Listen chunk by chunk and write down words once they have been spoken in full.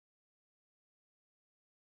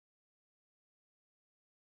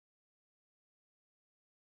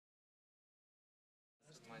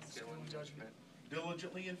skill and judgment,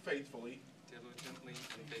 diligently and faithfully,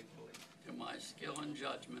 to my skill and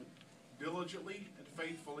judgment, diligently and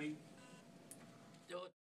faithfully,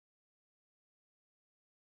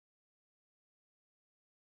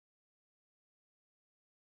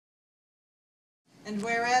 And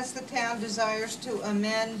whereas the town desires to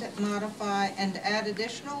amend, modify, and add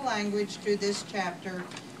additional language to this chapter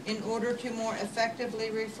in order to more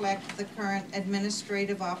effectively reflect the current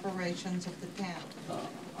administrative operations of the town.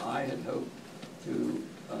 I had hoped to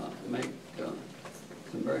make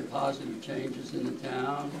some very positive changes in the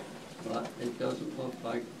town, but it doesn't look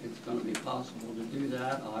like it's going to be possible to do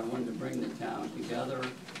that. I wanted to bring the town together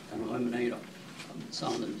and eliminate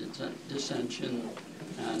some of the dissension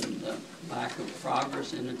and lack of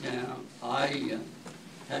progress in the town. I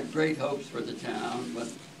had great hopes for the town,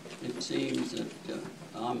 but it seems that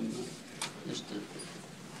I'm just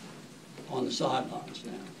on the sidelines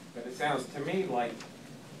now. But it sounds to me like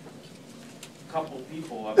a couple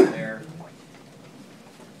people up there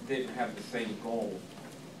didn't have the same goal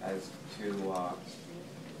as to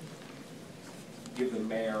give the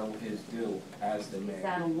mayor his due as the mayor.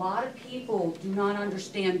 That a lot of people do not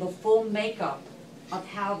understand the full makeup of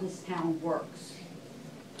how this town works.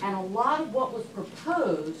 And a lot of what was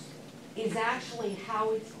proposed is actually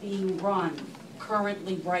how it's being run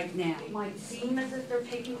currently right now. It might seem as if they're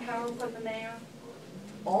taking power from the mayor.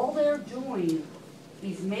 All they're doing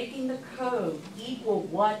is making the code equal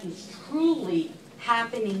what is truly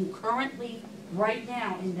happening currently right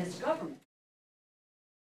now in this government.